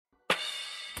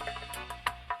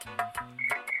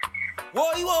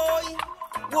Woy, woy,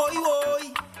 woy,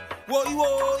 woy, woy,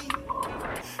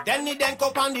 woy. Then he then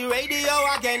up on the radio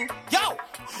again. Yo,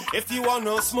 if you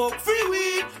wanna smoke free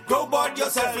weed, grow bud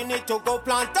yourself. You need to go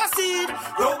plant a seed.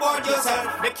 Grow bud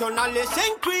yourself. Make your knowledge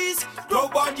increase. Grow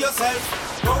bud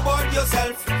yourself. Grow bud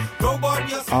yourself. Grow bud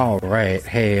yourself. All right.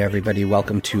 Hey, everybody.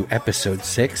 Welcome to episode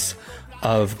 6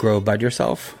 of Grow Bud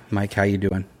Yourself. Mike, how you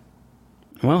doing?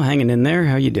 Well, hanging in there.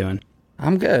 How you doing?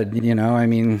 I'm good. You know, I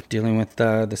mean, dealing with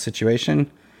the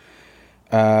situation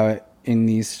in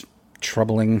these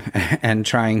troubling and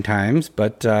trying times,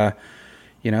 but,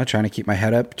 you know, trying to keep my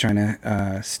head up, trying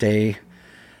to stay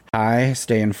high,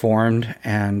 stay informed,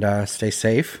 and stay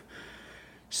safe.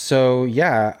 So,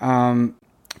 yeah,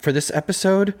 for this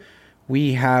episode,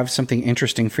 we have something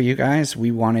interesting for you guys. We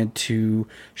wanted to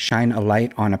shine a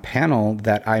light on a panel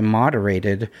that I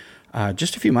moderated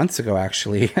just a few months ago,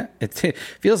 actually. It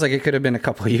feels like it could have been a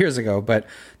couple of years ago, but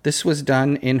this was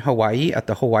done in Hawaii at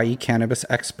the Hawaii Cannabis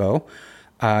Expo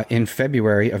in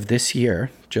February of this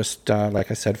year, just like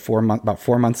I said, about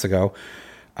 4 months ago.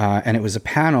 And it was a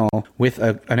panel with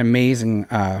an amazing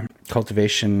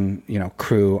cultivation,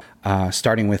 crew,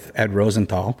 starting with Ed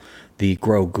Rosenthal, the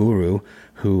grow guru,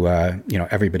 who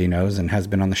everybody knows and has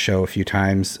been on the show a few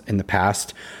times in the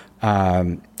past.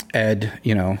 Ed,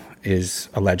 is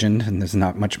a legend, and there's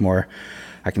not much more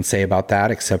I can say about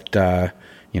that, except,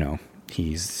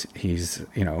 he's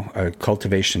a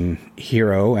cultivation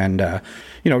hero, and,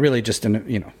 really just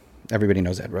everybody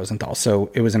knows Ed Rosenthal. So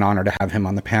it was an honor to have him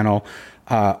on the panel.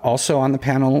 Also on the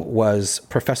panel was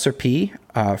Professor P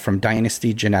from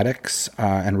Dynasty Genetics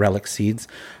and Relic Seeds,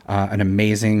 an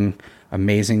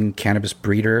amazing cannabis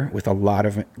breeder with a lot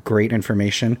of great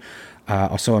information.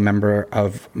 Also a member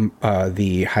of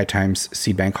the High Times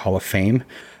Seed Bank Hall of Fame.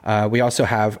 We also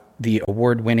have the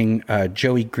award-winning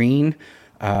Joey Green,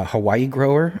 Hawaii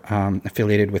grower,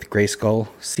 affiliated with Gray Skull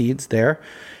Seeds there.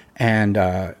 And,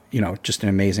 just an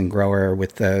amazing grower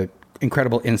with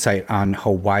incredible insight on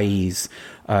Hawaii's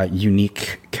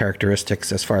unique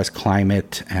characteristics as far as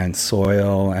climate and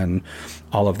soil and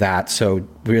all of that. So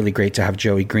really great to have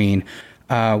Joey Green.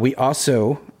 We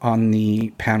also, on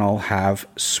the panel, have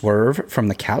Swerve from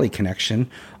the Cali Connection,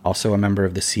 also a member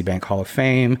of the Seed Bank Hall of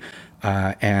Fame,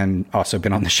 and also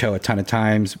been on the show a ton of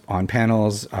times on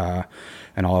panels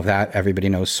and all of that. Everybody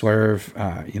knows Swerve.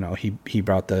 He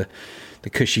brought the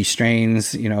cushy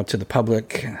strains, to the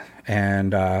public,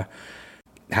 and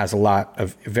has a lot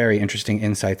of very interesting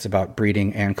insights about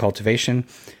breeding and cultivation.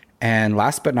 And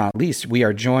last but not least, we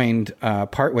are joined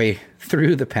partway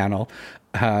through the panel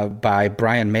by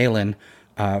Brian Malin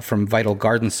from Vital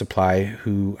Garden Supply,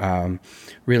 who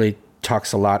really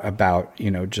talks a lot about,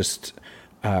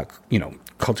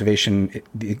 cultivation,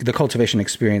 the cultivation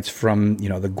experience from,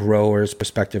 the grower's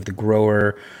perspective, the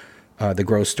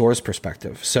grow store's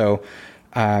perspective. So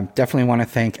definitely want to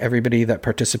thank everybody that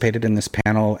participated in this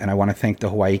panel, and I want to thank the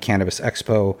Hawaii Cannabis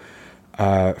Expo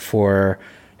for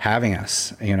having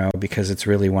us, because it's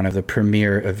really one of the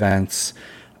premier events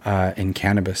in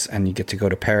cannabis, and you get to go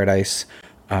to Paradise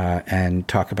and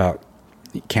talk about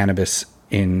cannabis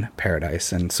in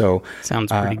Paradise. And so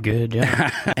sounds pretty good.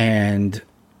 Yeah. And,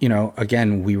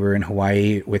 again, we were in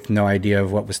Hawaii with no idea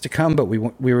of what was to come, but we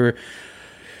were,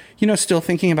 still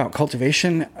thinking about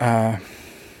cultivation,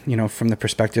 from the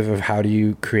perspective of how do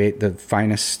you create the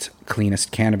finest,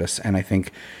 cleanest cannabis. And I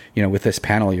think, with this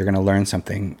panel, you're going to learn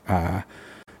something.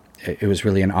 It was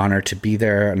really an honor to be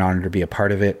there, an honor to be a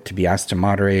part of it. To be asked to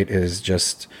moderate is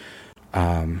just,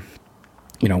 one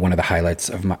of the highlights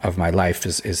of my life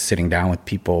is sitting down with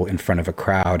people in front of a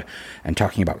crowd and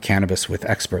talking about cannabis with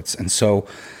experts. And so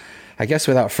I guess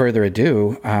without further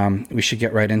ado, we should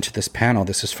get right into this panel.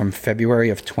 This is from February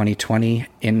of 2020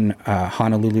 in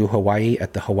Honolulu, Hawaii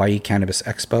at the Hawaii Cannabis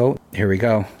Expo. Here we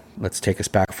go. Let's take us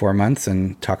back 4 months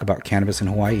and talk about cannabis in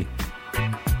Hawaii.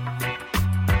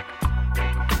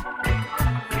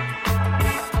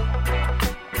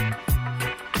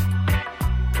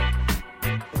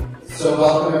 So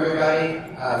welcome everybody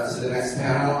to the next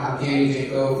panel. I'm Danny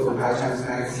Jaco from High Times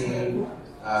Magazine,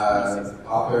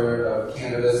 author of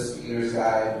Cannabis Beginner's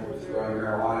Guide to Growing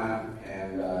Marijuana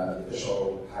and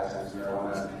official High Times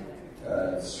Marijuana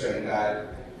strain guide.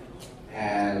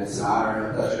 And it's an honor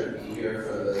and a pleasure to be here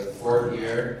for the 4th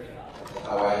year of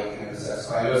Hawaii Cannabis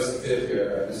Expo. I know it's the 5th year,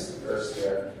 but I missed the 1st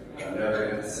year. I'm never going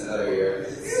to miss another year.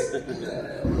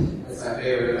 It's my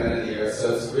favorite event of the year.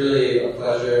 So it's really a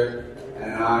pleasure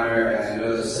and an honor, and I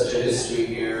know there's such a history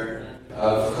here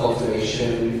of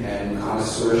cultivation and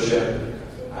connoisseurship.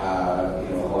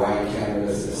 Hawaiian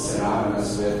cannabis is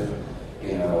synonymous with,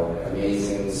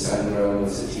 amazing sun-grown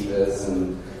sativas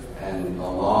and a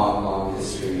long, long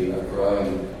history of grow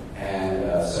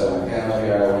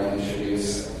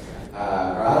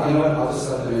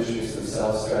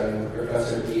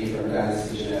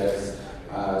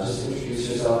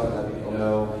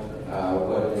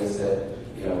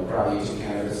brought you to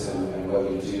cannabis and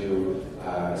what you do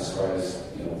as far as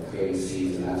creating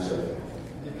seeds and that sort of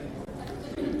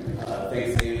thing.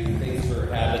 Thanks, David. Thanks for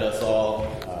having us all.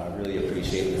 Really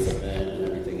appreciate this event and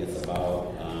everything it's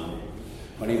about.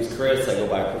 My name is Chris. I go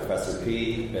by Professor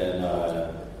P. Been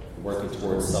working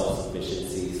towards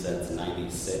self-sufficiency since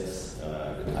 '96.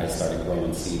 I started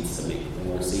growing seeds to make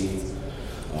more seeds,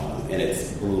 and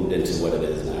it's bloomed into what it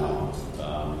is now.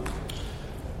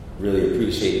 Really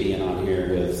appreciate being on here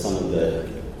with some of the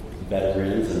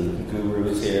veterans and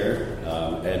gurus here.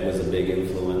 Ed was a big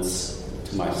influence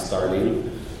to my starting.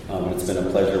 It's been a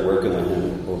pleasure working with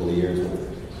him over the years with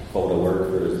photo work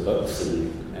for his books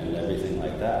and everything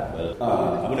like that. But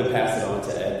I'm going to pass it on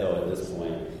to Ed, though, at this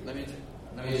point. Let me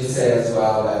just say as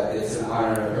well that it's an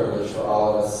honor and a privilege for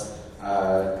all of us.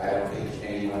 I don't think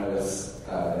any one of us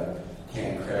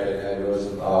can credit Ed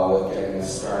Rosenthal with getting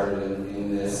us started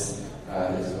in this.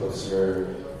 His books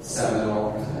were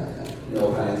seminal,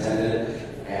 no pun intended,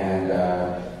 and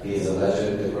he's a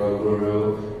legend, the Grow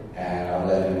Guru, and I'll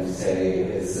let him say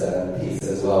his piece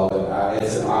as well. But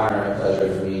it's an honor and a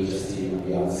pleasure for me just to even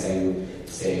be on the same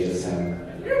stage as him.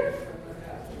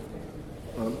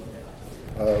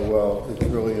 Well, it's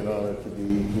really an honor to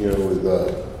be here with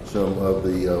some of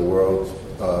the world's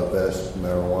best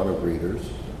marijuana breeders.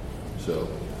 So,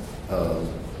 I'm,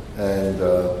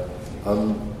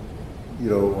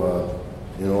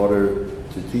 in order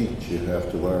to teach, you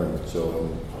have to learn. So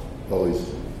I'm always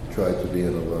try to be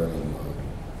in a learning mode.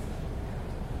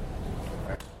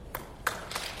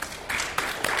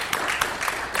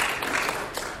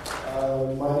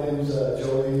 My name's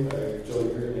Joey. Joey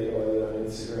Green on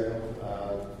Instagram.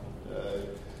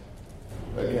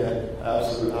 Again,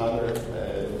 absolute honor,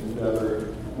 and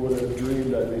never would have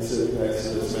dreamed I'd be sitting next to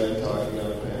this man talking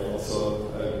on a panel.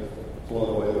 So I'm blown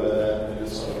away by that, and I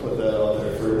just want to put that out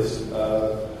there first.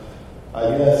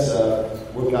 I guess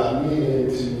what got me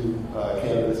into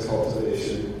cannabis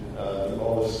cultivation the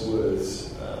most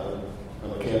was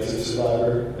I'm a cancer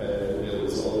survivor, and it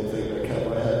was the only thing that kept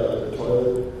my head out of the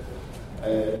toilet.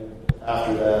 And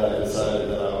after that, I decided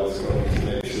that I was going to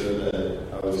make sure that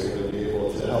I was going to be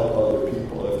able to help other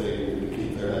people if they needed to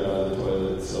keep their head out of the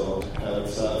toilet. So I haven't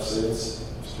stopped since.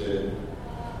 It's been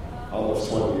almost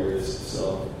 20 years.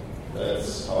 So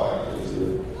that's how I got into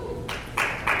it.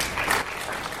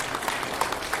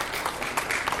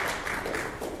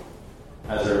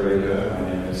 How's everybody doing? My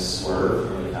name is Swerve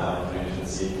from the Italian Plantation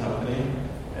Seed Company.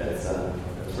 It's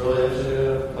really actually a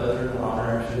pleasure and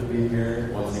honor to be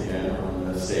here once again on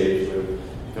the stage with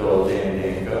good old Danny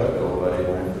Danko, good old buddy of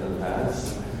mine from the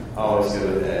past. Always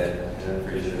good with Ed, and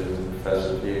appreciative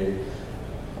Professor P.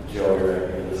 Joey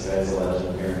Record, this guy's a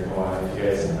legend here in Hawaii. If you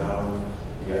guys don't know him,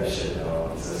 you guys should know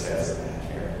him. This guy's a man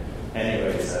here.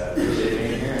 Anyways, appreciate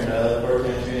being here, and I look forward to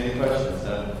answering any questions.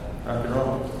 Rock and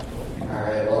roll. All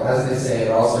right, well, as they say,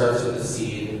 it all starts with a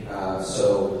seed.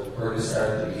 So we're going to start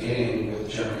at the beginning with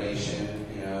germination.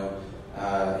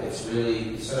 It's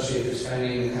really, especially if you're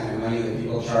spending the kind of money that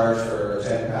people charge for a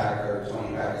 10-pack or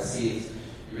 20-pack of seeds,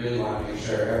 you really want to make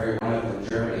sure every one of them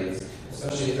germinates,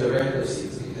 especially if they're regular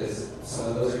seeds, because some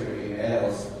of those are going to be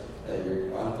males that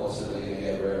you're unpulsively going to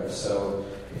get rid of. So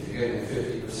if you're getting a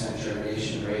 50%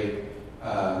 germination rate,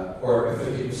 or a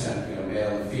 50% male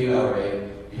and female rate,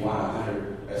 you want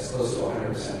as close to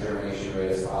 100% germination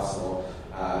rate as possible.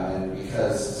 And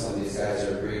because some of these guys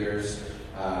are breeders,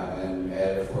 and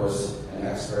Ed, of course, an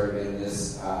expert in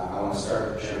this, I want to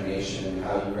start with germination and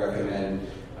how you recommend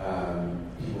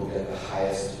people get the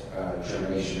highest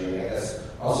germination rate. I guess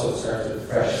also it starts with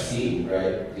fresh seed,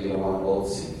 right? You don't want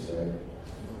old seeds, right?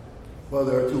 Well,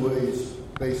 there are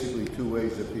basically two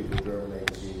ways that people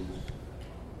germinate seeds.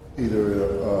 Either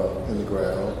in the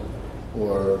ground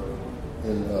or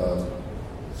in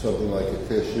something like a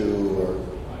tissue or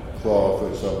cloth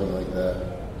or something like that.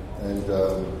 And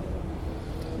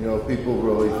people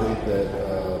really think that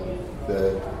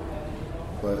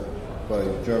by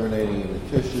germinating in the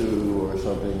tissue or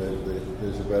something that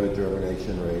there's a better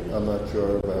germination rate. I'm not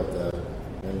sure about that.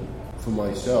 And for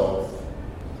myself,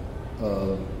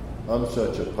 I'm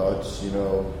such a putz.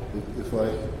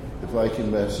 If I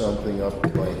can mess something up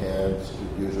with my hands,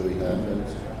 it usually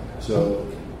happens. So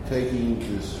taking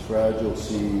this fragile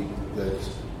seed that's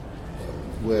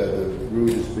where the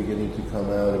root is beginning to come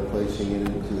out and placing it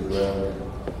into the ground,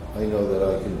 I know that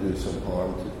I can do some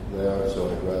harm there, so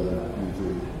I'd rather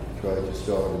usually try to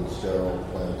start in sterile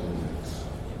plantings.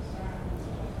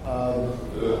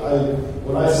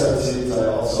 When I start seeds, I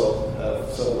also have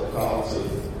some of the problems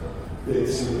with big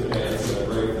stupid hands and I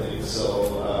break things. So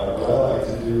what I like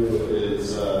to do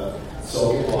is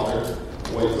soak in water,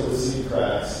 wait till the seed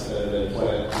cracks and then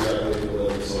plant directly in the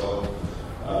living soil.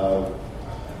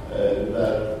 And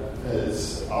that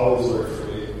has always worked for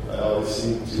me. I always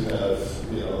seem to have,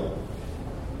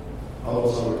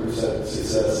 almost 100%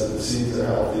 success, and the seeds are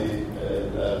healthy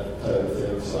and that type of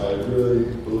thing. So I really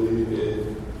believe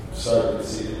in starting the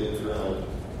seed in the ground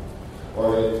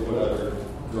or in whatever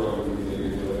growing media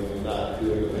you're doing, and not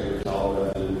doing a paper towel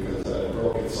method, because I've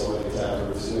broken so many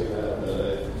taproots doing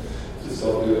that I just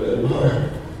don't do it anymore.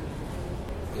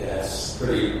 Yeah, it's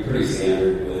pretty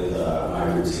standard with my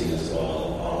routine as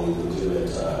well. I'll either do it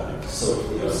soak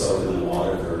in the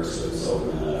water first, or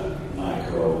soak in a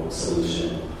micro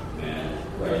solution and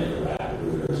right into rapid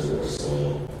rooters or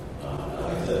soil. I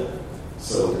like to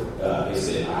soak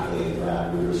basically inoculate the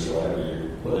rapid rooters or whatever you're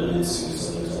putting them into,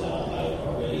 so there's a lot of light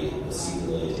already. The seed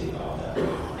will really take off that way.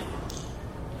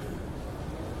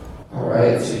 All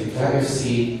right, so you've got your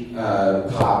seed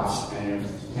popped and your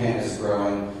plant is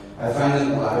growing. I find that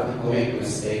a lot of people make a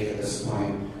mistake at this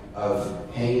point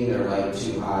of hanging their light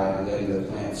too high and letting the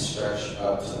plant stretch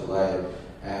up to the light.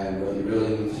 And what you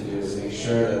really need to do is make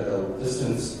sure that the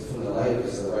distance from the light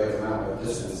is the right amount of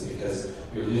distance, because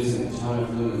you're losing a ton of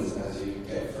lumens as you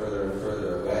get further and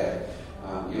further away.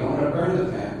 You don't want to burn the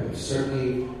plant, but you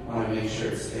certainly want to make sure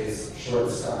it stays short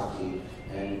and stocky.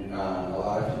 And a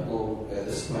lot of people at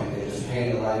this point, they just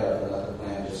hang the light up and let the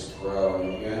plant just grow.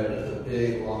 And you end up with a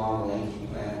big, long, lanky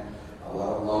plant, a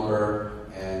lot of lumber,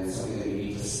 and something that you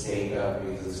need to stake up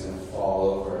because it's going to fall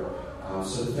over.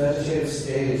 So the vegetative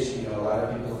stage, a lot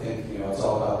of people think, it's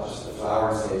all about just the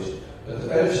flowering stage. But the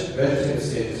vegetative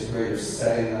stage is where you're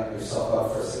setting up yourself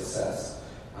up for success.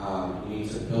 You need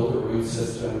to build a root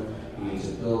system. You need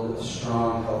to build a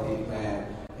strong, healthy plant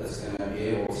that's going to be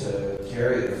able to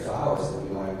carry the flowers that we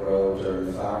want to grow during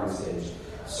the flowering stage.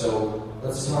 So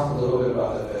let's talk a little bit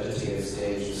about the vegetative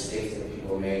stage, the mistakes that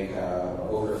people make,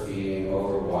 overfeeding,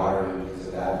 overwatering, things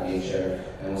of that nature.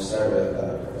 And we'll start with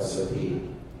Professor P.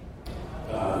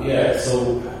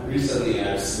 So recently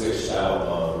I've switched out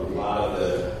a lot of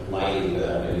the lighting that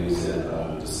I've been using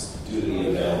just due to the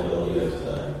availability of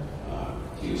the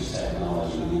huge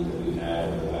technology leap that we've had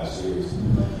over the last years.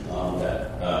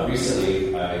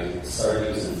 Recently I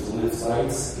started using Fluence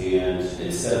lights, and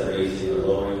instead of raising or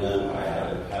lowering them, I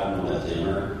have them on a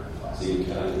dimmer, so you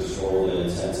can kind of control the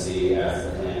intensity as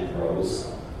the plant grows.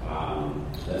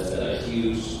 That's been a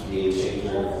huge game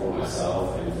changer for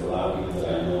myself and for a lot of people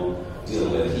that I know deal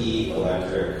with heat,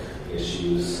 electric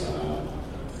issues.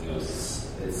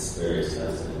 It's very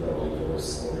expensive to grow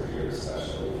indoors over here,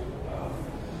 especially.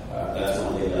 That's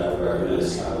one thing that I would recommend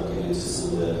is kind of looking into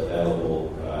some of the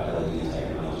available LED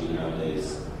technology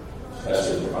nowadays,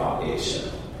 especially for propagation.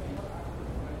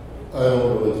 I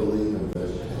don't really believe in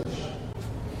vegetation.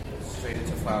 Straight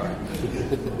into flowering.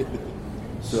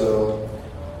 So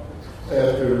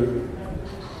after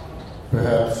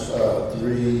perhaps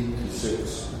 3 to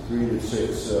 6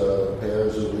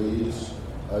 pairs of leaves,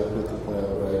 I put the plant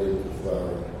right into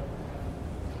flowering.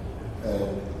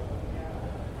 And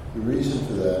the reason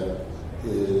for that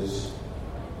is,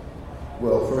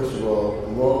 well, first of all, the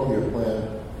longer your plant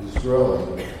is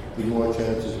growing, the more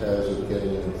chance it has of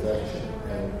getting an infection.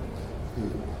 And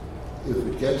if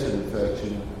it gets an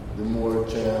infection, the more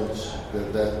chance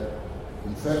that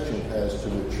infection has to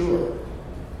mature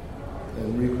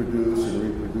and reproduce and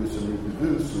reproduce and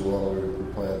reproduce the longer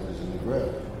the plant is in the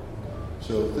ground.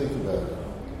 So think about it.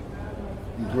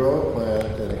 You grow a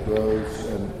plant and it grows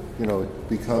and, it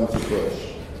becomes a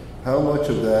bush. How much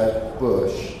of that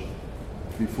bush,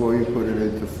 before you put it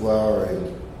into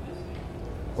flowering,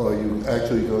 are you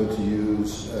actually going to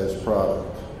use as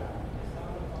product?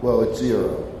 Well, it's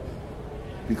 0,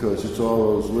 because it's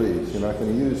all those leaves. You're not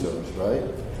going to use those, right?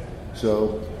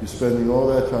 So you're spending all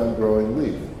that time growing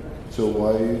leaf. So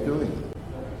why are you doing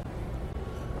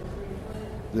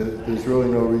it? There's really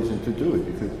no reason to do it.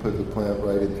 You could put the plant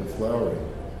right into flowering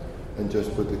and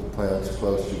just put the plants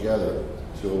close together,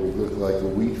 so it would look like a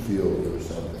wheat field or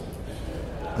something.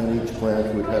 And each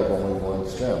plant would have only one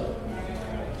stem.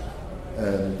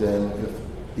 And then if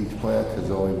each plant has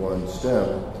only one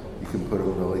stem, you can put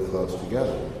them really close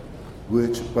together.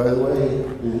 Which, by the way,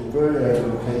 is very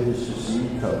advantageous to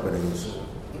seed companies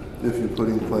if you're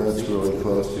putting plants really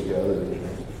close together.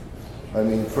 I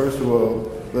mean, first of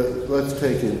all, let's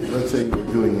say you're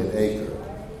doing an acre,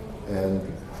 and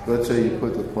let's say you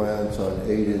put the plants on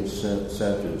 8-inch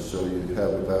centers, so you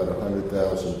have about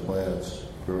 100,000 plants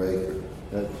per acre.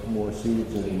 That's more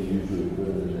seeds than you usually put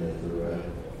in an acre, right?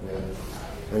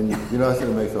 Yeah. And you're not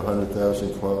going to make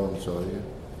 100,000 clones, are you?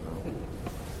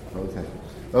 No. Okay.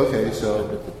 Okay, so...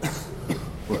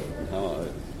 What? No,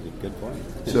 Good point.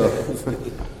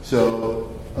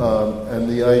 And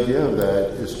the idea of that,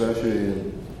 especially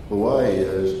in Hawaii,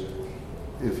 is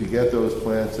if you get those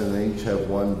plants and they each have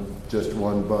just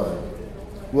one bud.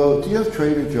 Well, do you have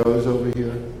Trader Joe's over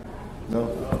here? No?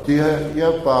 Do you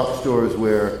have box stores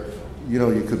where,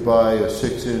 you could buy a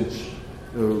 6-inch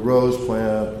rose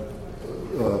plant,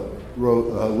 a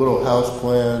little house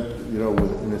plant, in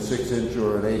a 6-inch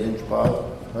or an 8-inch pot,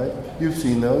 right? You've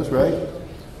seen those, right?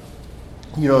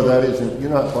 You're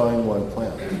not buying one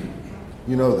plant.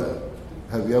 You know that.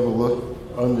 Have you ever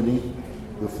looked underneath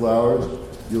the flowers?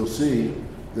 You'll see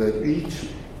that each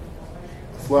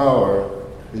flower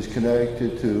is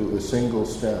connected to a single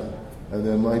stem, and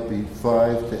there might be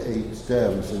 5 to 8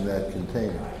 stems in that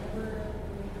container.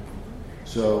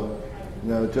 So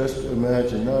now just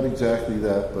imagine, not exactly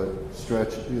that, but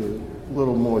stretch a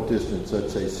little more distance,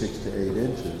 let's say 6 to 8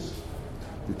 inches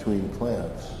between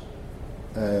plants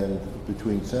and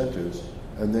between centers,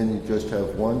 and then you just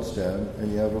have one stem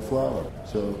and you have a flower.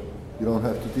 So you don't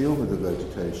have to deal with the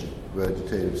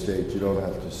vegetative stage. You don't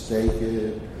have to stake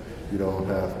it. You don't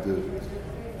have to,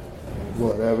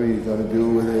 whatever you're going to do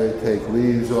with it, take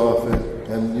leaves off it.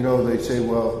 And they say,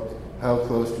 well, how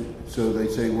close to, so they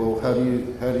say, well, how do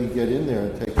you get in there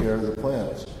and take care of the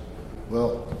plants?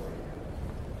 Well,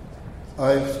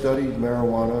 I've studied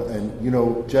marijuana, and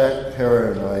Jack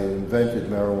Herer and I invented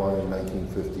marijuana in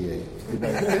 1958. You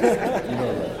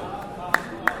know that.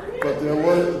 But there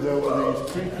were these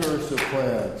precursor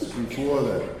plants before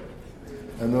that,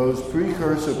 and those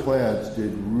precursor plants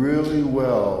did really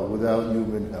well without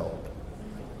human help.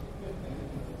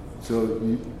 So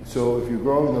if you're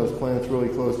growing those plants really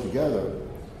close together,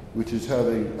 which is how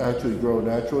they actually grow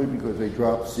naturally, because they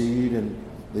drop seed and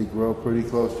they grow pretty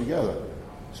close together.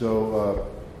 So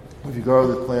if you grow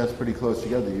the plants pretty close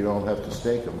together, you don't have to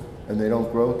stake them, and they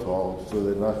don't grow tall, so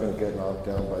they're not going to get knocked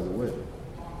down by the wind.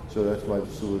 So that's my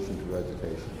solution to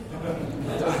vegetation.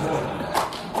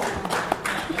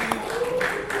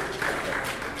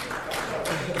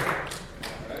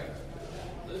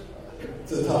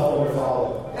 It's a tough one to follow.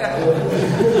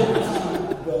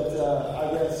 But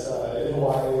I guess in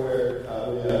Hawaii, where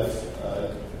we have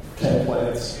 10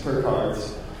 plants per card,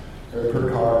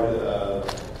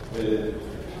 it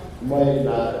might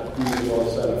not be the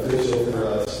most beneficial for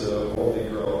us to only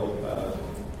grow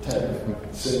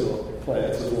 10 single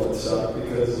plants with one stock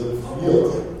because of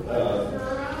yield.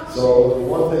 So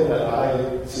one thing that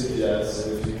I suggest,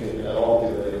 and if you can at all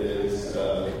do it, is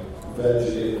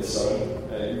vegetate in the sun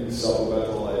and use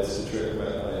supplemental lights to trigger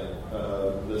that light.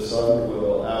 The sun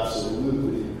will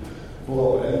absolutely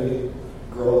blow any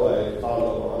grow light out of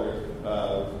the water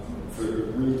for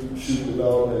root shoot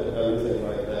development, everything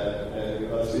like that. And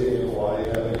us being in Hawaii,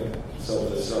 having some of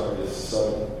the strongest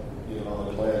sun on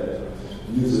the planet,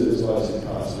 use it as much as you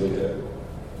possibly can.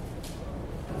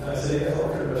 I say you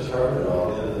don't pretty much cover it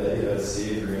all. At the end of the day, you have to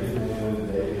see green, and at the end of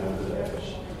the day, you have to veg.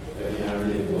 If you have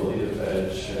the ability to veg,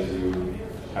 as you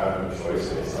have no choice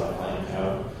based on plant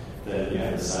count, then you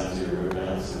have the size of your root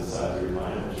mounts, the size of your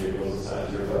plant, which equals the size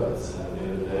of your buds. And at the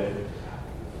end of the day,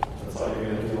 that's all you're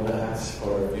going to be able to ask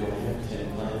for if you only have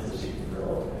 10 plants that you can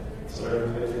grow. So whatever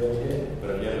you get. But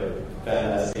if you have a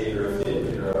badass acre of field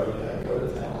to grow, you have to go to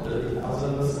town. There's 1,000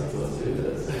 of those things. Let's do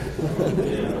this.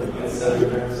 You get 7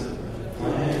 grams of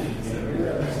plant.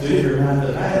 Do your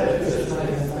mathematics. It's not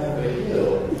even that big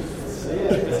deal. So yeah,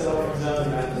 this all comes down to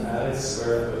mathematics,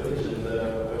 square footage, and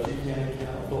what you can and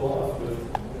cannot pull off with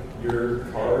your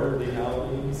hard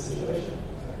legality situation.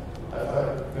 High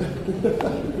five.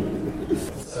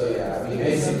 So yeah, I mean,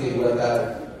 basically what that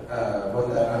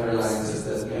underlines is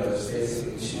that there's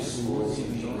basically 2 schools. You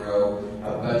can grow a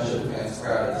bunch of plants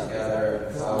crowded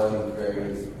together, flowering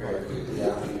very, very quickly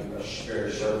after a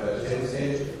very short vegetative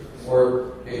stage,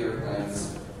 or bigger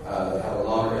plants that have a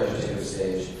longer vegetative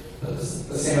stage, but the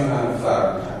same amount of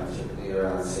flowering time, typically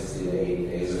around 60 to 80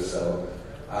 days or so.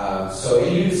 So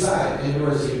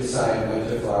indoors you decide when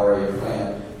to flower your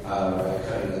plant by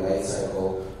cutting the light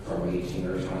cycle from 18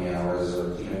 or 20 hours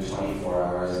or even 24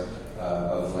 hours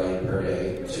of light per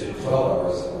day to 12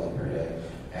 hours of light per day.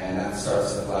 And that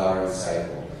starts the flowering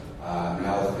cycle.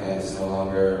 Now the plant is no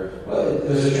longer,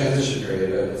 there's a transition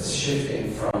period, but it's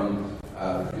shifting from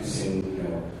producing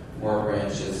more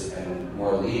branches and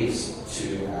more leaves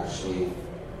to actually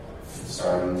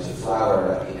starting to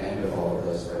flower at the end of all of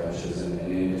those branches and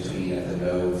in between at the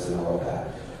nodes and all of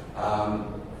that.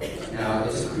 Now,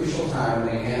 it's a crucial time,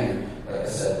 and again, like I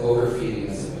said, overfeeding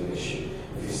is a big issue.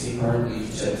 If you see burnt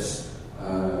leaf tips,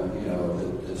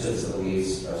 the tips of the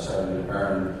leaves are starting to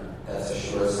burn, that's a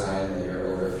sure sign that you're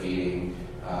overfeeding.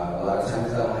 A lot of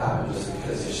times that'll happen just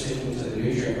because you're sticking to the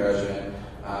nutrient regimen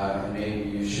and maybe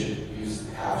you should use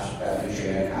half that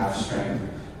nutrient at half strength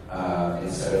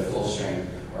instead of full strength,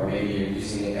 or maybe you're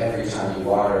using it every time you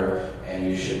water, and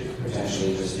you should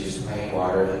potentially just use plain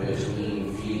water in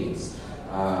between feedings.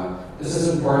 This is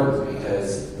important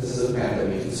because this is a plant that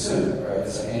we consume, right?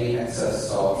 So any excess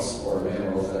salts or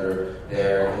minerals that are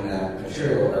there in that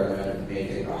material are going to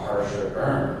make it a harsher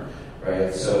burn,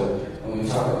 right? So when we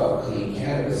talk about clean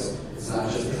cannabis, it's not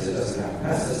just because it doesn't have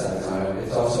pesticides on it,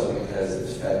 it's also because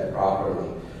it's fed properly.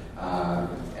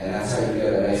 And that's how you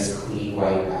get a nice clean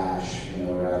white ash,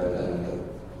 rather than a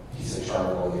piece of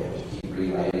charcoal you have to keep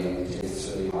relighting and it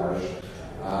tastes really harsh.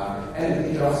 And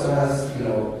it also has,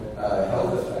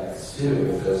 health effects too.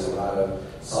 If there's a lot of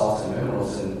salts and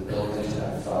minerals built into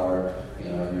that flower,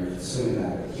 and you're consuming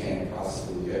that, it can't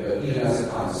possibly be good. But even as a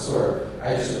connoisseur,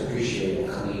 I just appreciate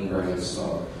a clean burning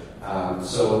smoke.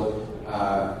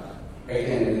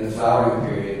 Again, in the flowering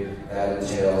period, that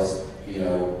entails,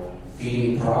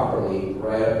 feeding properly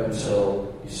right up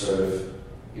until you sort of,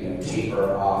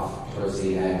 taper off towards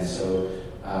the end. So,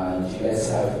 do you guys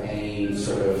have any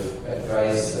sort of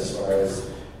advice as far as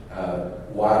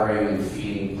watering and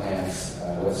feeding plants?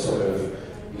 What sort of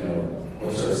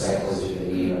cycles do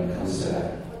they need when it comes to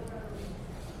that?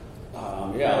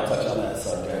 I'll touch on that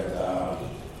subject.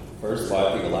 First of all, I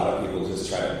think a lot of people just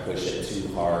try to push it too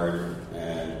hard,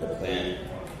 and the plant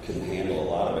can handle a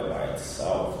lot of it by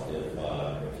itself.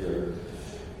 If you're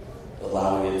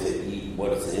allowing it to eat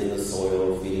what's in the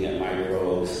soil, feeding it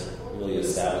microbes, really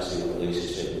establishing a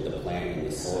relationship with the plant and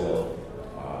the soil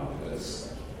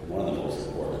is one of the most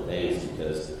important things,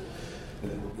 because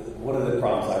one of the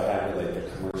problems I have with the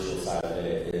commercial side of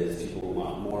it is people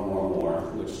want more,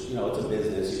 which, it's a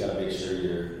business, you got to make sure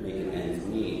you're making ends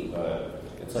meet, but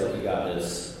it's like you got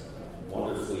this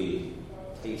wonderfully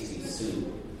tasty soup,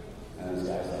 and this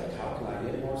guy's like, how can I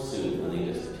get more soup? And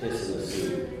they just piss in the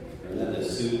soup. And then the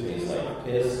soup tastes like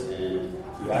piss, and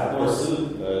you have more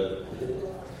soup, but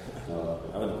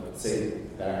I would say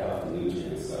back off the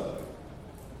nutrients. So.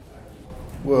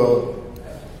 Well,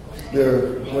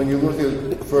 when you look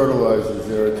at fertilizers,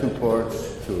 there are two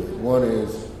parts to it. One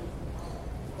is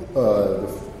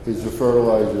the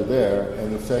fertilizer there,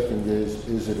 and the second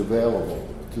is it available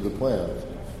to the plant?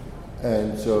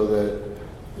 And so that,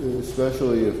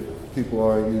 especially if people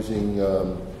aren't using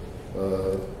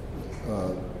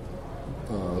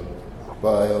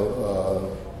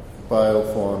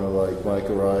biofauna like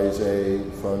mycorrhizae,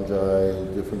 fungi,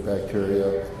 different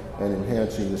bacteria, and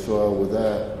enhancing the soil with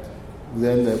that,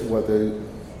 then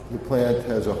the plant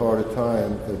has a harder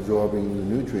time absorbing the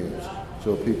nutrients.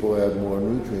 So people add more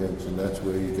nutrients, and that's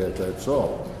where you get that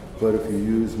salt. But if you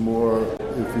use more,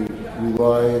 if you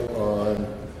rely on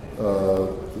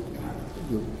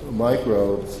the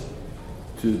microbes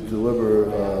to deliver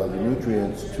the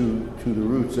nutrients to the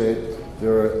roots,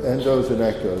 there are endos and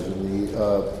ectos, and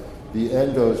the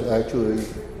endos actually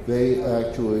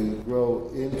grow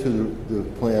into the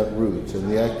plant roots, and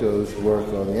the ectos work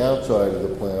on the outside of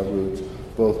the plant roots,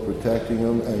 both protecting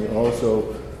them and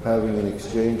also having an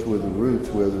exchange with the roots,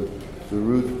 where the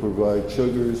roots provide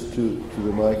sugars to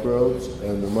the microbes,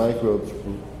 and the microbes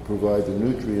provide the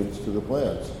nutrients to the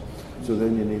plants. So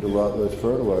then you need a lot less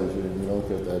fertilizer, and you don't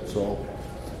get that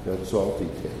salty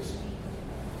taste.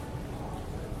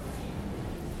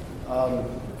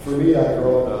 For me, I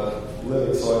grow in a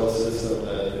living soil system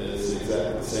that is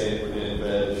exactly the same in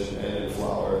veg and in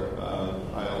flower.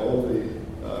 I only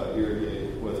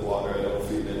irrigate with water. I don't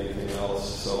feed anything else.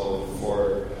 So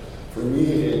for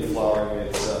me in flowering,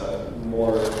 it's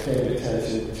more paying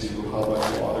attention to how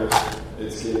much water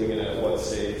it's getting and at what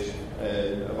stage.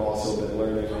 And I've also been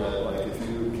learning that if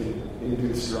you can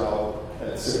induce drought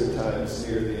at certain times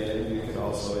near the end, you can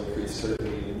also increase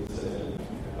terpenes and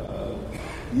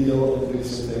yield and do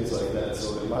some things like that.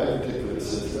 So in my particular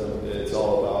system, it's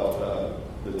all about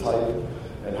the type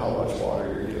and how much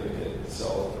water you're giving it.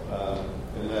 So,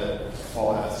 and that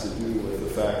all has to do with the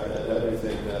fact that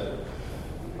everything that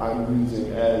I'm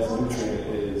using as nutrient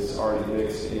is already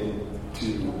mixed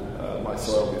into my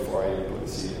soil before I even put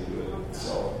the seed into it.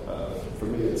 So for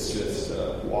me, it's just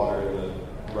water in the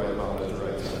right amount at the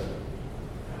right time.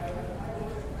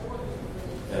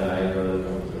 And I really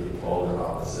completely polar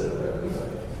opposite of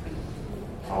everybody.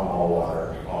 I'm all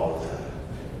water all the time.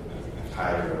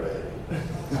 Hydro it.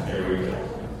 Here we go.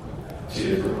 Two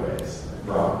different ways.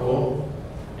 Bronco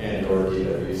and or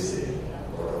DWC.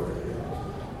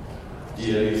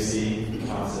 DWC,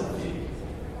 constant feed.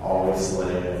 Always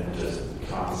lay in, just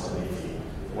constantly feed.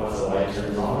 Once the light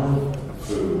turns on,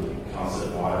 food.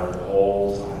 Constant water the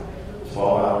whole time.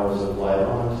 12 hours of light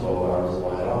on, 12 hours of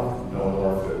light off, no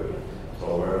more food.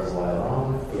 12 hours of light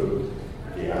on, food.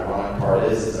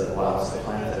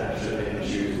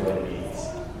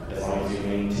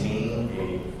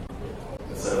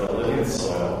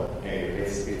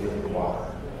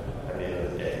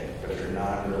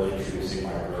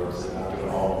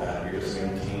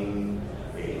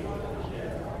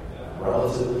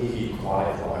 relatively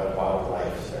aquatic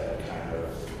life that kind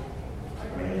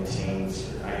of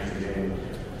maintains your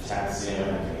nitrogen, potassium,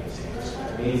 and maintains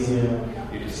magnesium.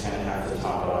 You just kind of have to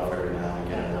top it off every now and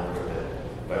again a little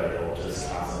bit, but it'll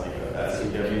just constantly go. That's a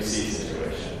WC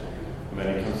situation. When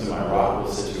it comes to my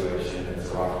Rockwell situation, it's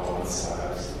Rockwell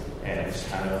size, and it's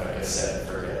kind of like a set and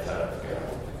forget type of go.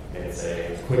 It's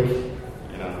a quick,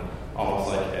 almost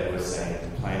like Ed was saying,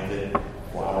 planted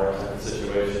flower type of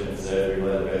situation. Instead, we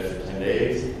let it veg for 10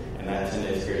 days, and that 10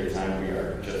 days period of time, we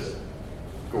are just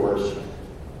gorging,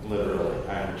 literally.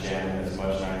 I'm jamming as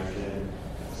much nitrogen,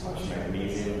 as much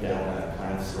magnesium down that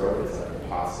plant's throat as I can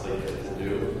possibly get to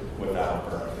do without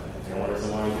burning it. The only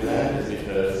reason why we do that is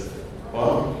because,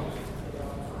 well,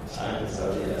 time is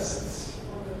of the essence.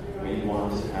 We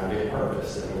want to have a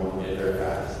harvest, and we want to get there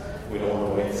fast. We don't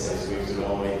want to wait 6 weeks, we don't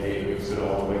want to wait 8 weeks, we don't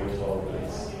want to wait 12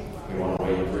 weeks. We want to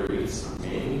wait 3 weeks.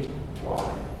 Maybe.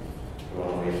 Why? We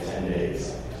want to wait 10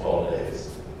 days, 12 days.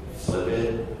 Flip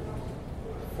it.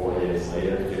 4 days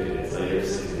later, 50 days later,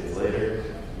 60 days later,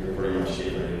 you're pretty much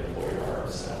getting ready to pull your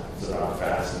harvest now. It's about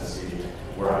fast and speedy.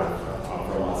 Where I'm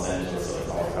from Los Angeles, so it's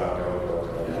all about go, go,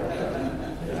 go, go, go.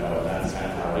 And that's kind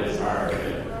of how it is in our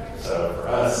area. So for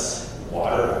us,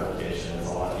 water application is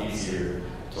a lot easier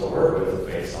to work with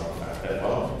based on the fact that,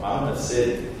 well, I'm in a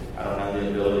city. I don't have the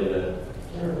ability to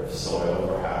care soil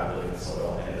or have living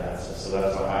soil and that stuff. So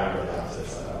that's why I really have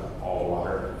to all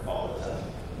water all the time.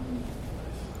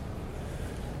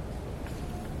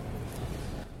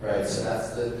 Right, so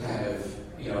that's the kind of,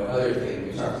 other thing.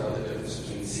 We talked about the difference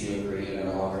between sea and green and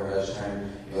a longer veg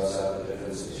time. You also have the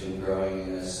difference between growing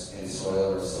in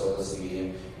soil or soilless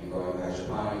medium and growing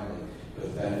hydroponically,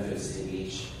 with benefits to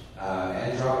each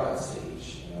and drawbacks to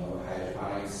each.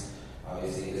 Hydroponics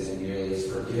obviously isn't nearly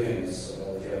as forgiving as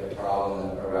soil. If you have a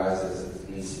problem that arises, it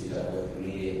needs to be dealt with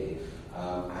immediately.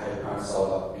 Hydroponics is all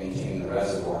about maintaining the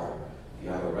reservoir. You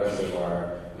have a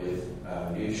reservoir with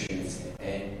nutrients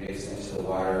and mixed into the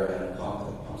water and a pump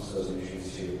that pumps those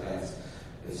nutrients to your plants.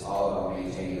 It's all about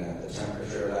maintaining that. The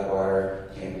temperature of that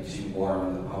water can't be too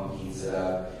warm when the pump heats it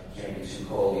up. Can't be too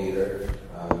cold either.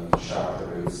 You can shock the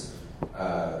roots.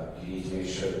 You need to make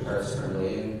sure the parts per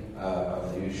million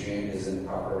of the nutrient is in the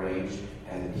proper range,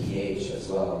 and the pH as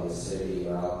well, the acidity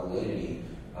or alkalinity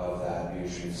of that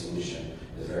nutrient solution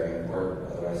is very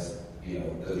important. Otherwise,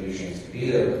 the nutrients can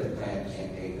be there, but the plant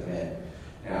can't take them in.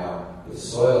 Now, with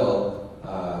soil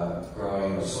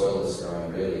growing or soilless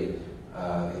growing, really,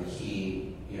 the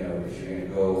key, if you're going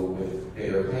to go with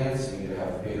bigger plants, you need to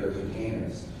have bigger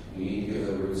containers. You need to give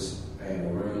the roots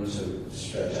room to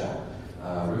stretch out.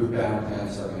 Root-bound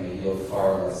plants are going to yield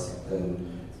far less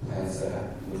than plants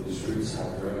whose roots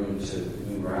have room to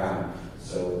move around.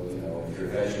 So, if you're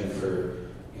vegging for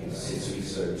 6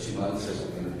 weeks or 2 months or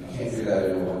something, you can't do that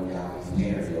in a 1 gallon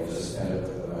container. You'll just end up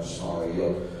with a much smaller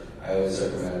yield. I always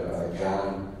recommend about a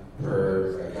gallon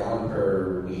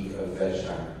per week of veg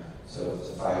time. So it's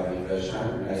a 5-week veg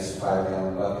time, a nice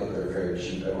 5-gallon bucket. They're very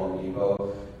cheap at Home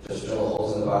Depot. Just drill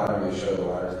holes in the bottom, make sure the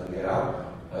water can get out.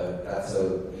 But that's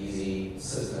an easy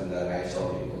system that I tell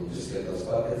people. You just get those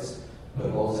buckets,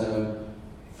 put holes in them,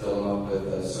 fill them up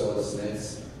with a soilless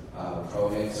mix, pro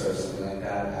mix or something like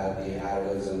that. Add the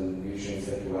additives and nutrients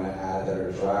that you want to add that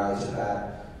are dry to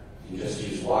that. You just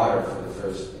use water for the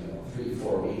first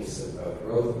 3-4 weeks of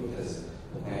growth because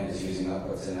the plant is using up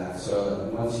what's in that soil.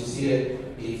 And once you see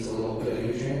it needs a little bit of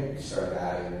nutrient, you start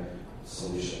adding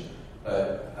solution.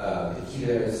 But the key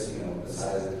there is, the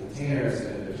size of the container is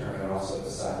going to determine also the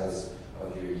size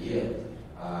of your yield.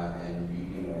 And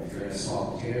if you're in a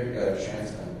small container, you've got to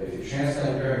transplant. But if you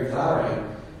transplant during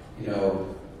flowering,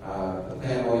 the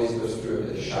plant always goes through a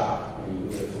bit of shock when you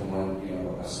move it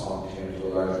from a small container to a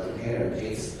larger container. It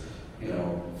takes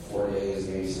 4 days,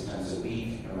 maybe sometimes a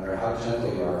week, no matter how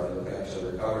gentle you are for the plant to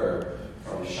recover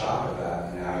from the shock of that.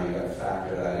 And now you've got to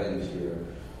factor that into your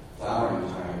flowering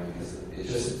time because it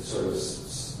just sort of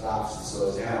stops and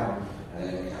slows down, and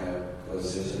then it kind of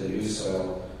goes into the new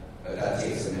soil. But that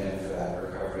takes a minute for that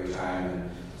recovery time.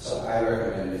 And so I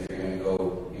recommend if you're going to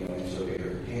go into a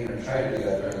bigger container, try to do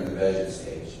that during the veg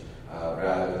stage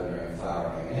rather than during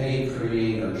flowering. And any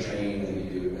pruning or training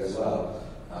that you do as well.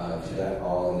 Do that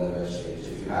all in the veg stage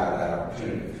if you have that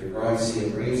opportunity. If you're growing sea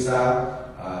and green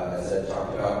style, as Ed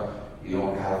talked about, you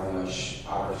don't have much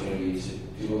opportunity to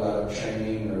do a lot of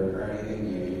training or anything.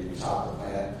 You can top the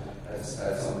plant at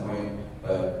some point,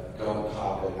 but don't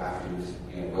top it after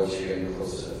once you're getting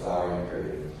close to the flowering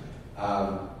period.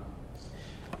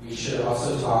 We should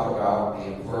also talk about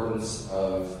the importance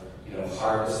of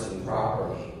harvesting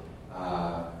properly.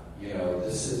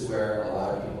 This is where a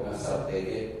lot of people mess up. They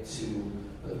get to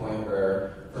the point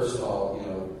where, first of all,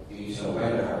 the you need to know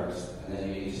when to harvest, and then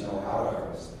you need to know how to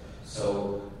harvest.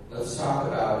 So let's talk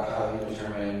about how you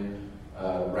determine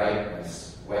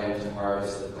ripeness, when to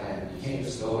harvest the plant. You can't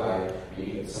just go by,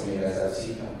 some of you guys have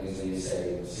seed companies and you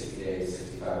say 60 days,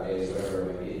 65 days, whatever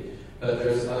it may be. But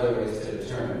there's other ways to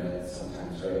determine it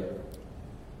sometimes, right?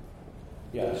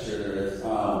 Yeah, sure there is.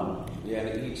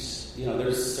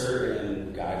 There's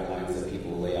certain guidelines that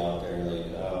people lay out there,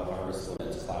 like harvest when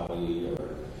it's cloudy, or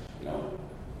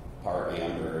part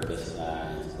amber, this and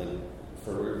that. It's like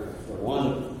for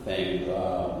one thing,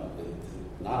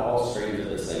 not all strains are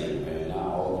the same, and not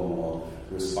all of them will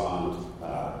respond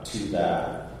to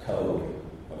that code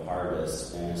of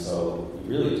harvest. And so you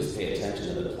really just pay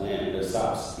attention to the plant. When it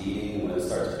stops eating, when it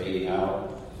starts fading out,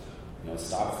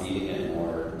 stop feeding it,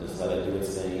 or just let it do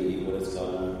its thing, eat what it's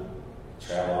gonna,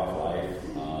 travel off life.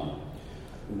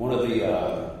 One of the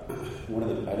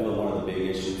big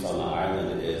issues on the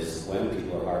island is when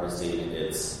people are harvesting,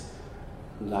 it's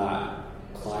not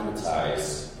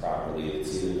climatized properly.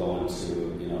 It's either going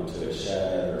to a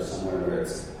shed or somewhere where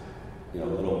it's a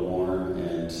little warm,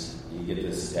 and you get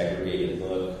this degraded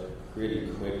look pretty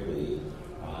quickly.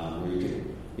 Where you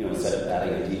could, instead of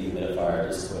adding a dehumidifier,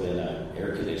 just put in an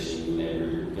air conditioning unit where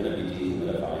you're going to be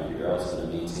dehumidifying, you're also going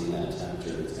to maintain that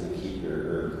temperature that's going to keep your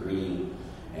herb green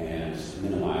and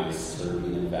minimize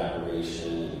terpene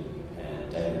evaporation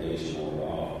and degradation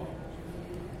overall.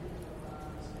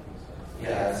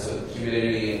 Yeah, so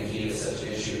humidity and heat is such an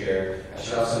issue here. I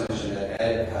should also mention that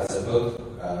Ed has a book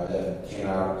that came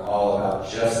out all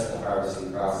about just the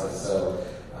harvesting process. So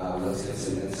let's get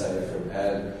some insight from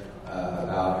Ed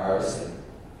about harvesting.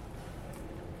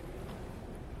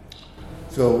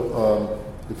 So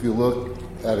if you look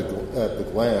at the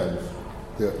glands,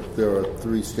 there are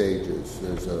three stages.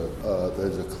 There's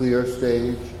a clear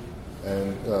stage,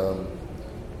 and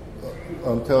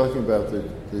I'm talking about the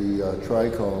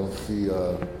trichomes,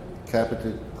 the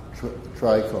capitate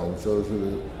trichomes. Those are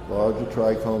the larger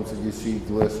trichomes that you see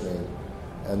glistening,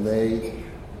 and they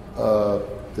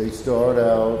start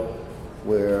out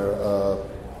where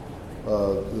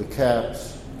the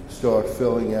caps start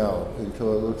filling out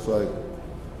until it looks like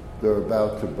they're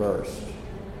about to burst,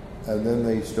 and then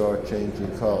they start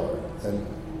changing color. And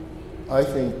I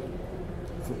think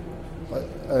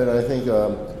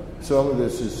some of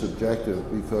this is subjective,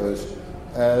 because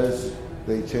as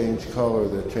they change color,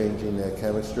 they're changing their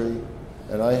chemistry.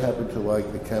 And I happen to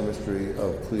like the chemistry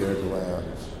of clear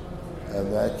glands.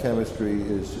 And that chemistry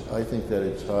I think that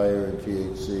it's higher in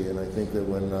THC. And I think that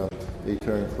when they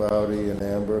turn cloudy and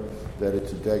amber, that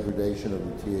it's a degradation of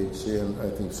the THC. And I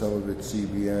think some of it's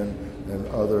CBN and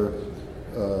other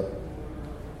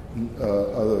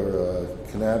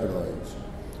cannabinoids.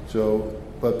 So,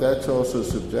 but that's also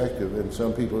subjective. And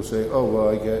some people say, oh, well,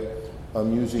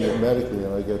 I'm using it medically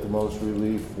and I get the most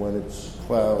relief when it's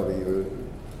cloudy or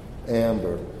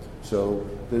amber. So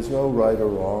there's no right or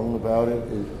wrong about it.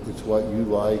 It's what you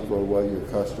like or what your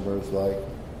customers like.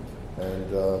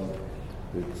 And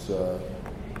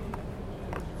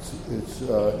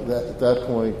at that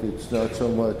point, it's not so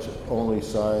much only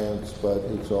science, but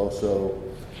it's also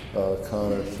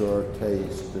connoisseur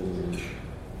taste and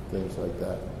things like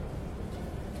that.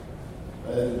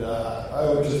 And I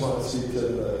would just want to speak to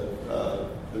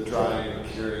the drying and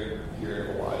curing here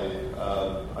in Hawaii.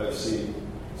 I've seen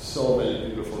so many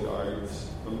beautiful gardens,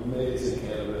 amazing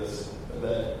cannabis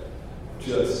that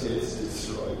just gets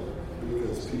destroyed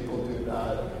because people do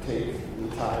not take the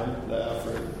time, the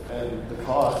effort, and the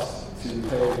cost to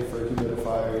pay for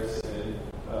humidifiers and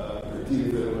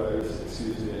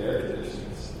and air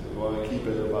conditioners. We want to keep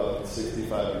it about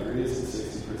 65 degrees and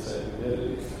 60%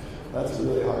 humidity. That's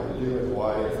really hard to do in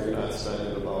Hawaii if you're not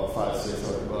spending about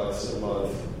 $500-600 a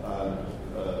month on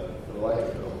an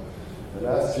electric bill. And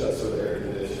that's just for the air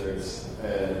conditioners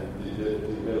and the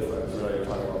humidifiers. We're not even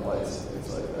talking about lights and things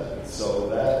like that. So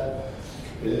that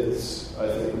is, I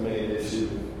think, the main issue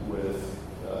with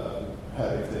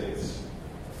having things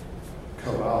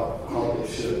come out how they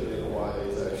should in Hawaii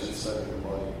is actually spending the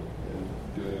money and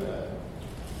doing that.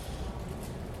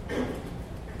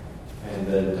 And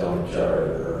then don't jar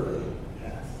it early.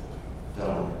 Yes.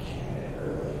 Don't can it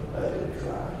early. Let it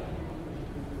dry.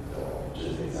 Which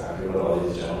is exactly what all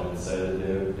these gentlemen said to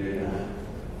do. Do that.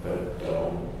 But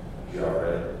don't jar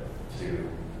it too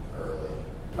early.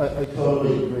 I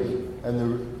totally agree. And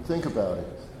think about it.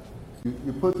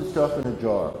 You put the stuff in a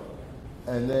jar,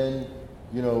 and then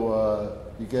you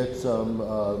get some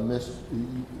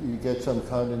you get some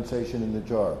condensation in the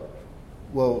jar.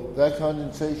 Well, that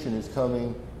condensation is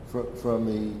coming from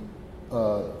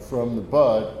the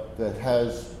bud that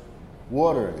has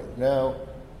water in it. Now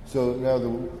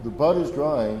the bud is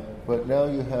drying, but now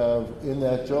you have, in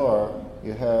that jar,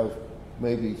 you have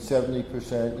maybe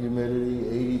 70%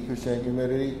 humidity, 80%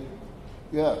 humidity.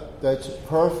 Yeah, that's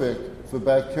perfect for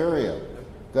bacteria.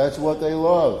 That's what they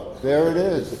love. There it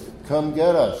is. Come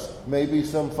get us. Maybe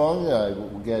some fungi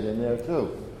will get in there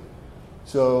too.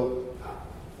 So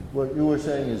what you were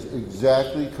saying is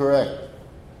exactly correct.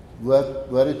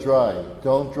 Let it dry.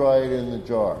 Don't dry it in the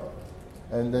jar.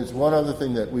 And there's one other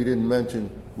thing that we didn't mention,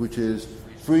 which is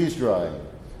freeze drying.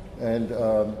 And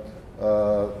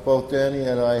both Danny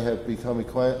and I have become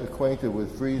acquainted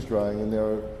with freeze drying, and there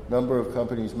are a number of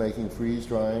companies making freeze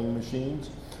drying machines.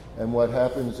 And what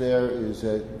happens there is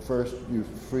that first you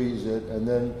freeze it, and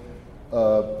then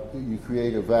you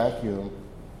create a vacuum.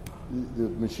 The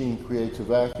machine creates a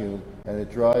vacuum, and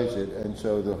it dries it, and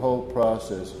so the whole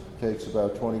process takes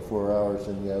about 24 hours,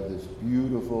 and you have this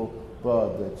beautiful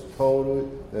bud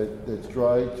that's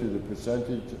dried to the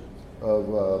percentage of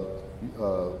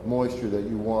moisture that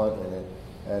you want in it,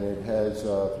 and it has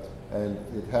and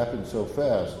it happens so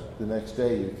fast. The next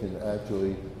day you can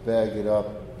actually bag it up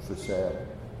for sale,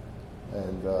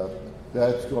 and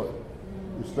that's going,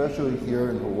 especially here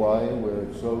in Hawaii where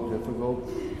it's so difficult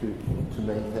to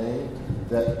maintain.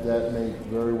 That may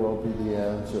very well be the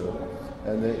answer.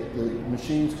 And the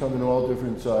machines come in all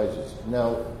different sizes.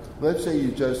 Now, let's say you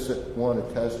just want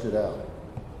to test it out.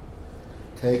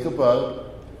 Take a bud,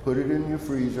 put it in your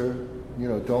freezer.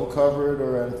 Don't cover it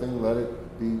or anything. Let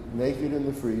it be naked in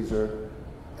the freezer.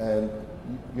 And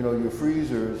your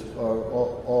freezers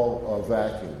are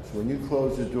vacuums. When you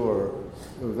close the door,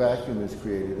 a vacuum is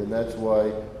created, and that's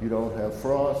why you don't have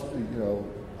frost,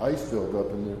 ice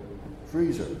buildup in the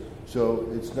freezer. So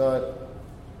it's not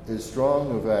as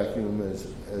strong a vacuum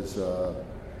as a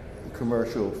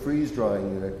commercial freeze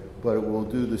drying unit, but it will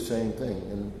do the same thing.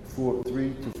 And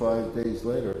 3 to 5 days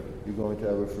later, you're going to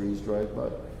have a freeze dried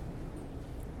bud.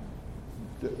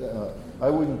 I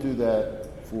wouldn't do that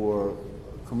for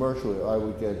commercially. I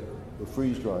would get a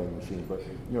freeze drying machine, but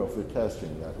for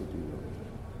testing, that would do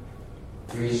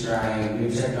it. Freeze drying,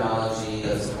 new technology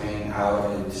that's coming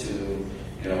out into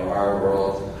our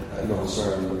world, the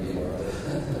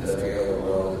regular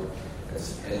world.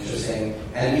 It's interesting,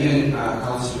 and even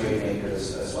concentrate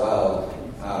makers as well.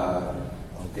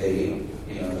 They,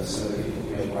 some of the people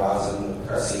who make rosin,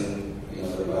 pressing,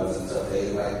 the buds and stuff.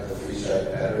 They like the freeze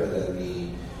dried better than the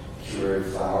cured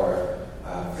flour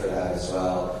for that as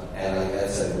well. And like Ed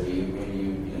said,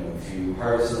 if you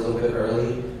harvest a little bit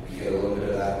early, you get a little bit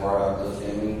of that more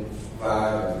uplifting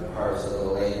vibe. And harvest a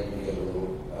little late, you get a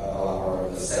lot more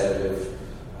of the sedative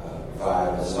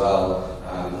vibe as well.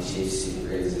 The THC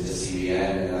degrades into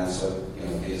CBN, and that's what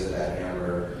gives it that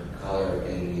amber color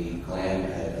in the gland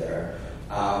head there.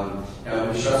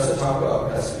 We should also talk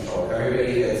about pest control.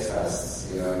 Everybody gets pests.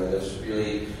 There's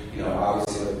really,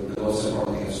 obviously the most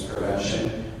important thing is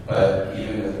prevention. But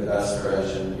even with the best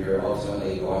prevention, you're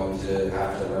ultimately going to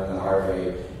have to learn the hard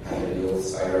way how to deal with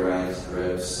spider mites,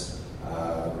 thrips,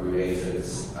 root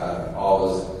aphids, all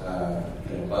those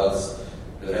bugs,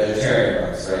 the vegetarian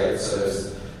bugs, right? So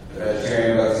there's the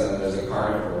vegetarian bugs, and then there's the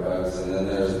carnivore bugs, and then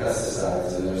there's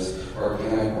pesticides, and there's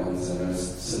organic ones, and there's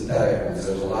synthetic ones.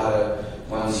 There's a lot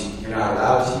of ones you're not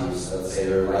allowed to use. Let's say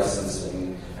they're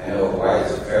licensing. I know Hawaii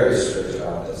is very strict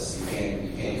about this. You can't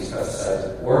use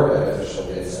pesticides or beneficial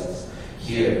insects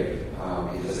here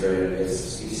because they're an invasive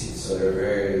species. So they're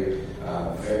very.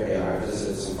 I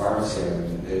visited some farms here,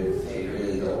 and they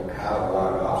really don't have a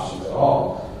lot of options at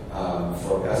all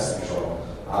for pest control.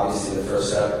 Obviously, the first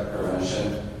step,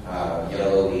 prevention.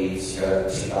 Yellow leaves, you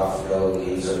gotta take off yellow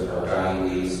leaves or dying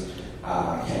leaves.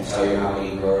 I can't tell you how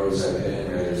many grows I've been in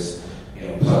where there's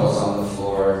puddles on the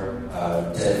floor,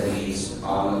 dead leaves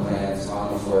on the plants,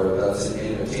 on the floor. That's an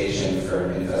invitation for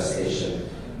an infestation.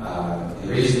 The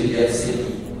reason you get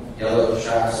sticky yellow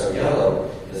tracks so yellow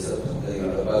is the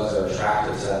bugs are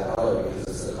attracted to that color because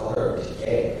it's the color of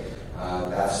decay.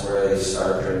 That's where they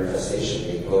start their infestation.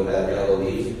 They go to that yellow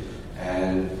leaf,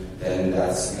 and then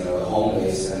that's the home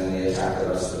base, and then they attack the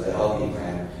rest of the healthy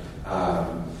plant.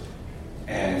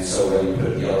 And so when you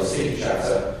put yellow sticky traps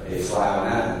up, they fly on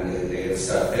that, and they get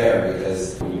stuck there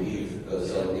because when you leave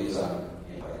those yellow leaves on,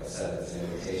 like I said, it's an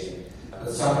invitation.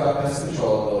 Let's talk about pest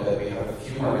control a little bit. We have a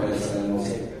few more minutes, and then we'll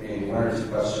take maybe one or two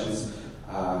questions.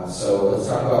 So let's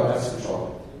talk about pest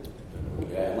control.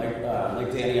 Okay,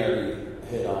 like Danny already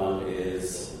hit on,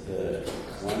 is the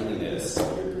cleanliness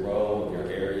of your grow, your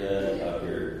area, of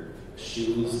your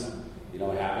shoes.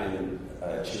 Having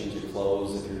change your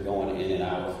clothes if you're going in and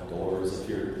out of doors. If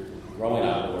you're growing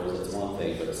outdoors, it's one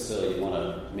thing, but still you want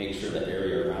to make sure the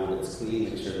area around it's clean,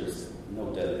 make sure there's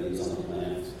no dead leaves on the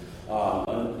plant.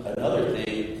 Another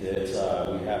thing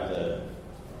that we have the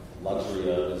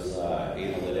luxury of is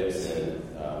analytics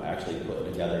and actually putting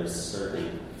together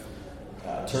certain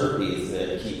terpenes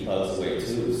that keep bugs away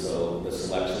too. So the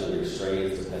selection of your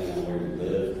strains, depending on where you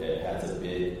live, it has a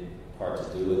big part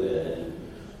to do with it. And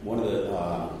one of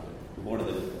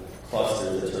the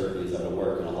clusters of terpenes that we're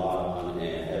working a lot on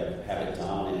and have it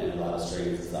dominant in a lot of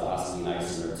strains is the osmine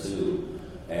isomer 2.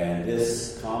 And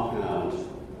this compound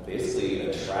basically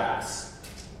attracts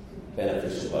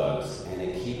beneficial bugs, and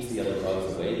it keeps the other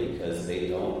bugs away because they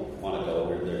don't want to go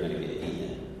where they're going to get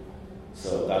eaten.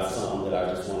 So that's something that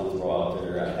I just want to throw out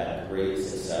there. I've had great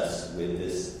success with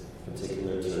this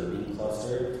particular terpene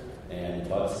cluster, and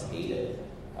bugs hate it.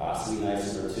 Osmine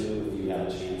isomer 2, if you have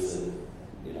a chance of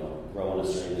growing a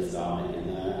strain that's dominant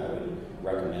in that, I would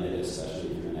recommend it, especially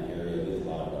if you're in an area with a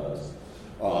lot of bugs.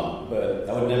 But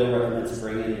I would never recommend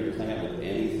spraying your plant with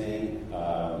anything.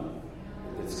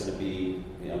 It's going to be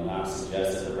not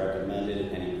suggested or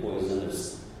recommended. Any poison,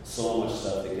 there's so much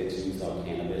stuff that gets used on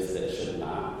cannabis that should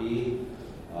not be.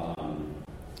 And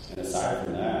aside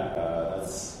from that,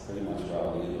 that's pretty much where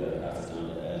I'll leave it. Pass it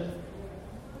down to Ed.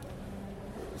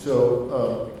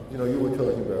 So, you were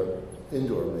talking about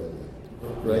indoor mainly,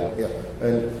 right? Yeah.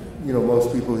 And,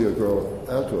 most people here grow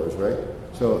outdoors, right?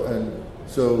 So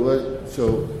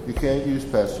you can't use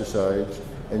pesticides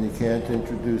and you can't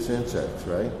introduce insects,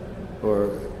 right? Or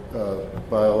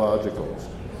biologicals.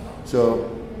 So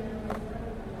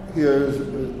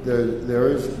there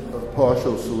is a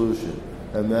partial solution,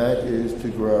 and that is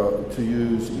to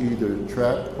use either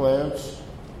trap plants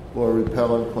or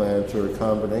repellent plants, or a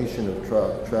combination of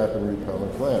trap and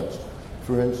repellent plants.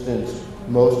 For instance,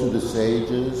 most of the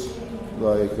sages,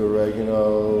 like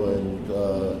oregano and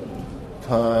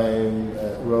thyme,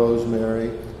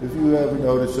 rosemary, if you ever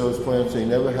notice those plants, they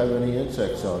never have any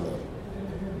insects on them.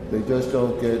 They just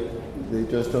don't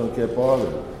get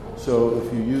bothered. So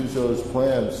if you use those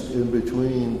plants in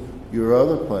between your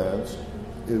other plants,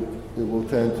 it will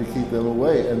tend to keep them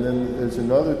away. And then there's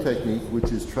another technique,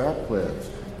 which is trap plants.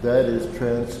 That is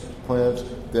plants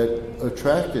that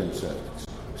attract insects.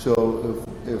 So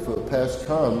if a pest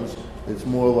comes, it's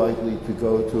more likely to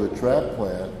go to a trap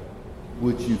plant,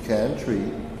 which you can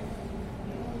treat,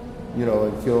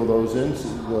 and kill those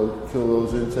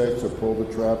insects, or pull the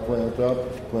trap plant up,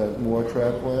 plant more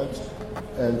trap plants.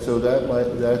 And so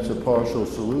that's a partial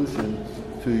solution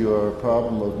to your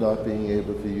problem of not being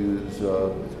able to use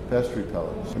pest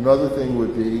repellents. Another thing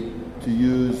would be to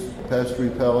use pest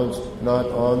repellents not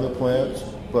on the plants,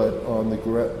 but on the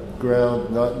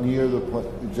ground, not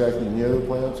exactly near the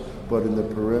plants, but in the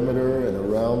perimeter and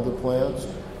around the plants.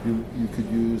 You could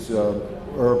use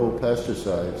herbal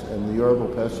pesticides, and the herbal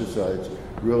pesticides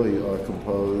really are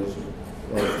composed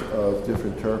of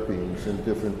different terpenes and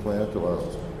different plant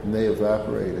oils, and they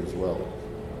evaporate as well.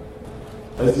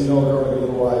 As you know, growing in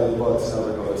Hawaii, the bugs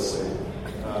never go to sleep.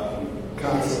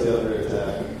 Constantly under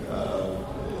attack.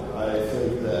 I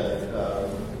think that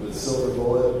with Silver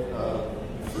Bullet,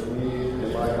 for me,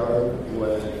 in my garden,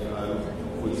 when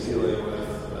I was dealing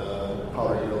with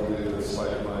powdery mildew,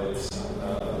 spider mites,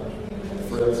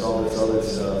 thrips, all this other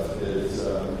stuff, is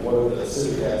one of the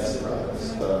citric acid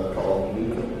products called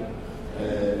Nukem.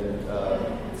 And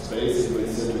it's basically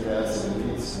citric acid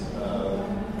and yeast,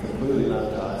 completely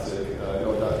non-toxic. I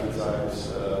know Dr. Zymers,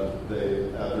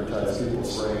 they advertise people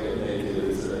spraying it naked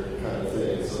as their kind of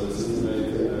thing. So this isn't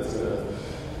anything that's going to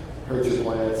hurt your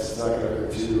plants. It's not going to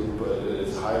hurt you, but it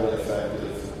is highly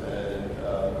effective and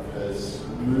has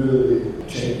really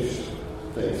changed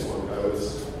things for me. I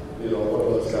was, one of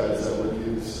those guys that would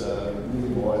use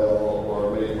neem oil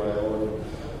or make my own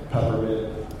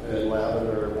peppermint and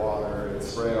lavender water and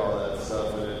spray all that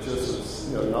stuff, and it just was,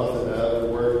 nothing that ever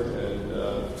worked, and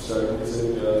started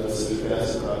using the citric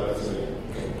acid products, and it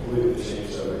completely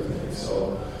changed everything.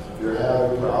 So if you're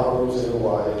having problems in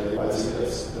Hawaii, I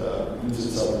suggest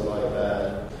using something like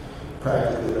that.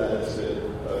 Practically, that has been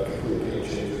a complete game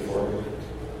changer for me.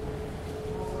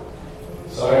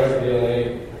 Sorry for being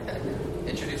late.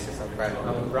 Introduce yourself, Brian.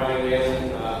 I'm Brian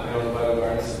Whalen. I own Vital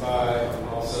Garden Supply. I'm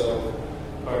also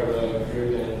part of a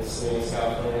group in Salinas,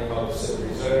 California called Pacific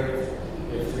Reserve.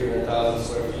 We have 300,000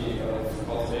 square feet of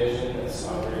cultivation that's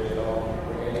operated all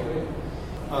organically.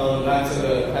 Back to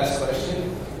the past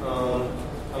question.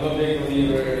 I'm a big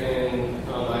believer in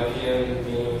IPM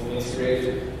being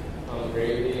integrated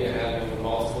greatly and having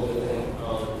multiple different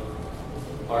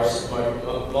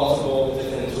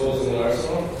tools in the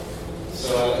arsenal. So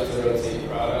I like to rotate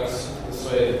products.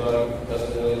 This way the bug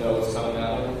doesn't really know what's coming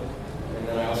at them. And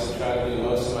then I also try to do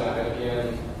most of my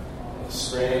IPM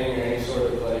spraying or any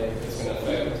sort of it's going to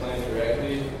affect the plant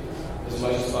directly. as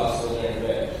much as possible during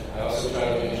veg. I also try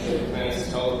to make sure the plant's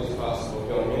as healthy as possible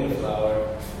going into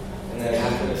flower. And then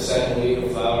after the second week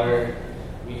of flower,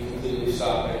 we completely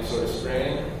stop any sort of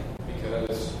spraying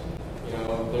because, you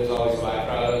know, there's always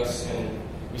byproducts, and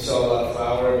we sell a lot of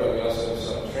flower, but we also have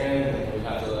some trim, and we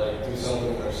have to like do something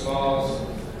with our smalls.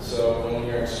 So when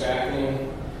you're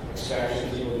extraction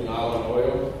people do not want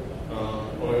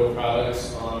oil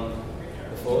products on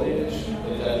the foliage.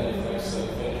 It definitely affects the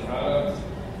finished product.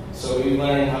 So we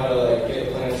learned how to like get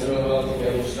the plants real healthy,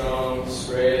 get them strong,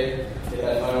 spray, get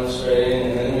that final spray in,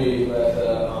 and then we let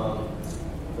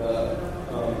the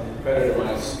predator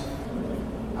mice.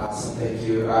 Awesome, thank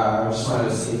you. I just wanted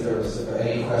to see if there was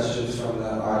any questions from the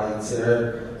audience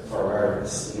here for our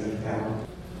esteemed panel.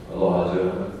 Aloha,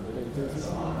 gentlemen. It's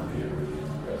an honor to be here with you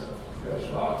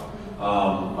guys.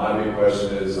 My big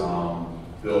question is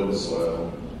building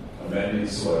soil, amending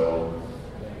soil,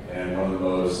 and one of the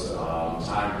most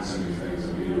time-consuming things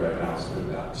that we do right now is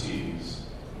putting down teas.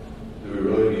 Do we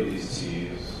really need these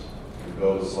teas? We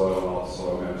build the soil, and all the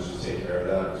soil managers just take care of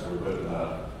that because we're putting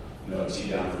a tea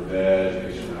down for veg,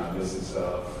 make sure we're not missing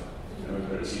stuff. And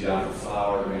we put a tea down for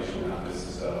flower to make sure we're not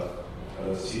missing stuff. Are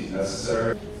those teas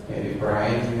necessary? Maybe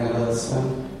Brian can handle this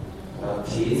one.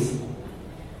 Teas?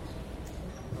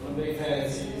 I'm a big fan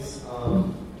of teas.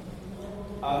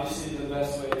 Obviously, the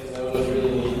best way to know if you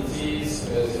really need the teas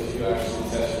is if you actually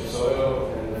test your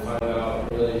soil and find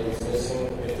out really what's missing,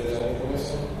 if there's anything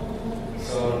missing.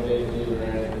 So I'm a big believer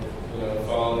in,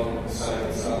 following the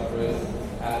science up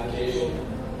with application.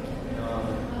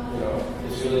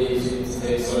 It's really easy to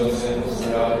take soil samples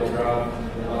throughout your crop.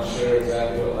 I'm not sure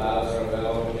exactly what labs are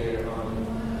available here in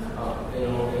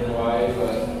Hawaii,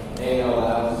 but A&L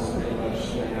Labs is pretty much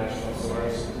an international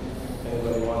source.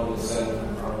 Anybody wanted to send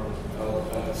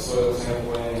soil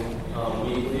sampling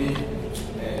weekly,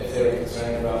 and if they were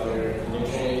concerned about their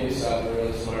nutrient use, that's a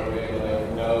really smart way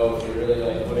to know if you're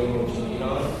really putting what you need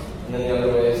on. And then the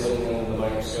other way is looking under the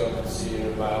microscope to see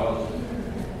your biology.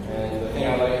 And the thing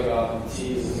I like about the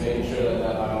teas is making sure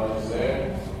that biology is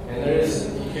there. And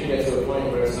you could get to a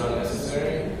point where it's not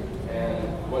necessary.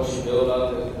 And once you build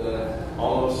up the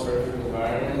almost perfect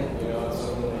environment, it's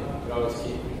something that you could always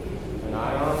keep an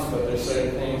eye on. But there's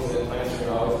certain things that plants are going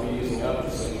to always be using up,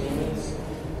 just like humans.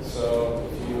 So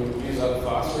if you use up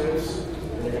phosphorus,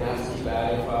 then you're going to have to keep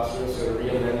adding phosphorus or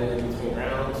re-amend it in between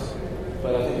rounds.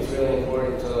 But I think it's really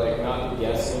important to not be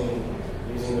guessing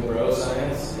using the bro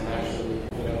science and actually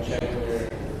check your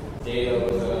data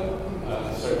with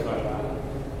a certified lab.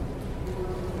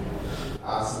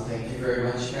 Awesome, thank you very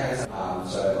much, guys.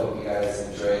 So I hope you guys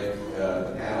enjoyed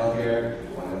the panel here.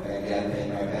 I want to again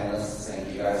thank my panelists. Thank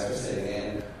you guys for sitting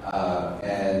in.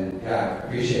 And yeah,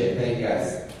 appreciate it. Thank you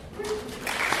guys.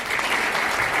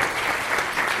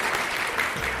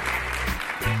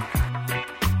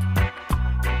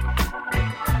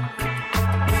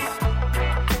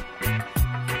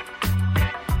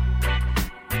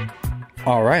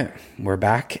 All right, we're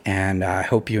back, and I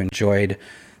hope you enjoyed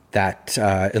that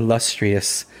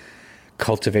illustrious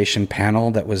cultivation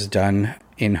panel that was done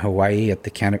in Hawaii at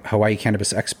the Hawaii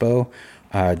Cannabis Expo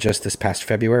just this past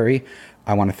February.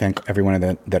 I want to thank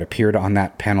everyone that appeared on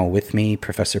that panel with me,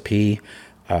 Professor P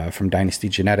from Dynasty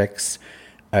Genetics,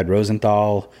 Ed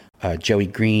Rosenthal, Joey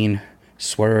Green,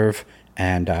 Swerve,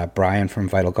 and Brian from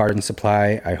Vital Garden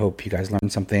Supply. I hope you guys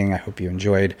learned something. I hope you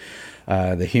enjoyed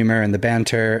the humor and the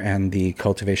banter and the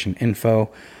cultivation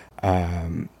info.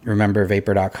 Remember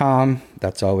vapor.com.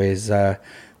 That's always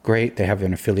great. They have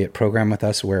an affiliate program with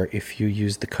us where if you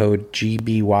use the code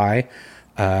GBY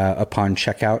upon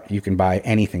checkout, you can buy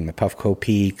anything. The Puffco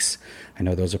Peaks, I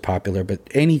know those are popular, but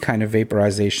any kind of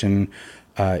vaporization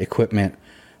equipment,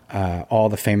 all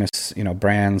the famous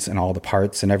brands and all the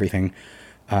parts and everything,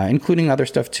 including other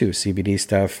stuff too, CBD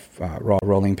stuff, raw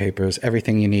rolling papers,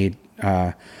 everything you need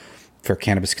for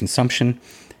cannabis consumption.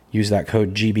 Use that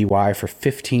code GBY for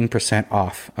 15%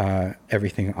 off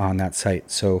everything on that site.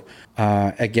 So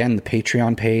again, the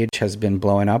Patreon page has been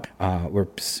blowing up.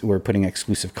 We're putting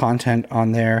exclusive content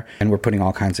on there, and we're putting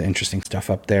all kinds of interesting stuff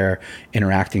up there,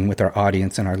 interacting with our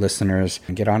audience and our listeners.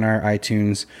 Get on our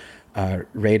iTunes,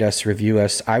 rate us, review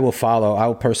us. I will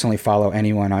personally follow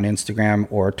anyone on Instagram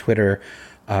or Twitter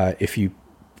if you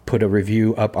put a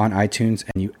review up on iTunes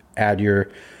and you add your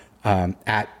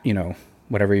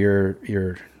whatever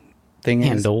your thing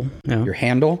handle, is, your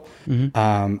handle.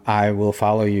 Mm-hmm. I will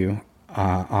follow you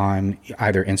on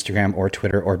either Instagram or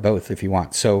Twitter or both if you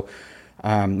want. So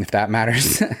if that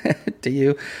matters to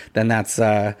you, then that's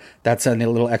a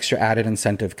little extra added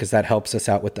incentive because that helps us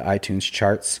out with the iTunes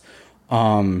charts.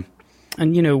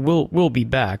 And, we'll be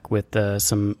back with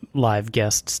some live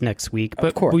guests next week. But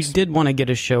of course. We did want to get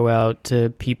a show out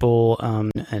to people,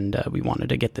 and we wanted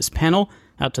to get this panel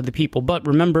out to the people. But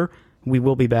remember, we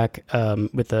will be back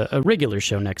with a regular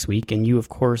show next week. And you, of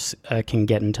course, can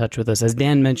get in touch with us, as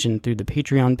Dan mentioned, through the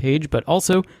Patreon page. But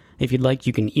also, if you'd like,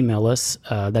 you can email us.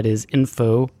 That is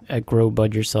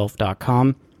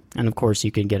info@growbudyourself.com. And, of course,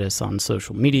 you can get us on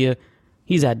social media.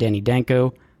 He's at Danny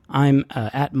Danko. I'm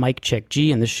at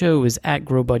MikeCheckG, and the show is at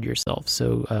GrowBudYourself.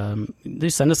 So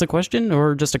just send us a question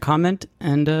or just a comment,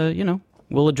 and,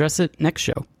 we'll address it next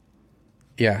show.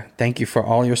 Yeah, thank you for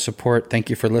all your support. Thank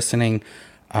you for listening.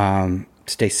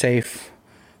 Stay safe.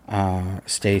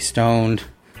 Stay stoned.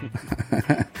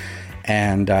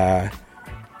 And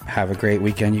have a great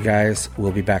weekend, you guys.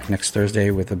 We'll be back next Thursday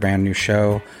with a brand new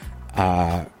show.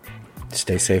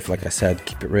 Stay safe, like I said.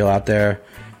 Keep it real out there.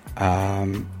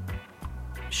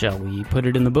 Shall we put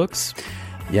it in the books?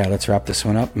 Yeah, let's wrap this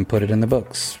one up and put it in the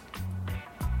books.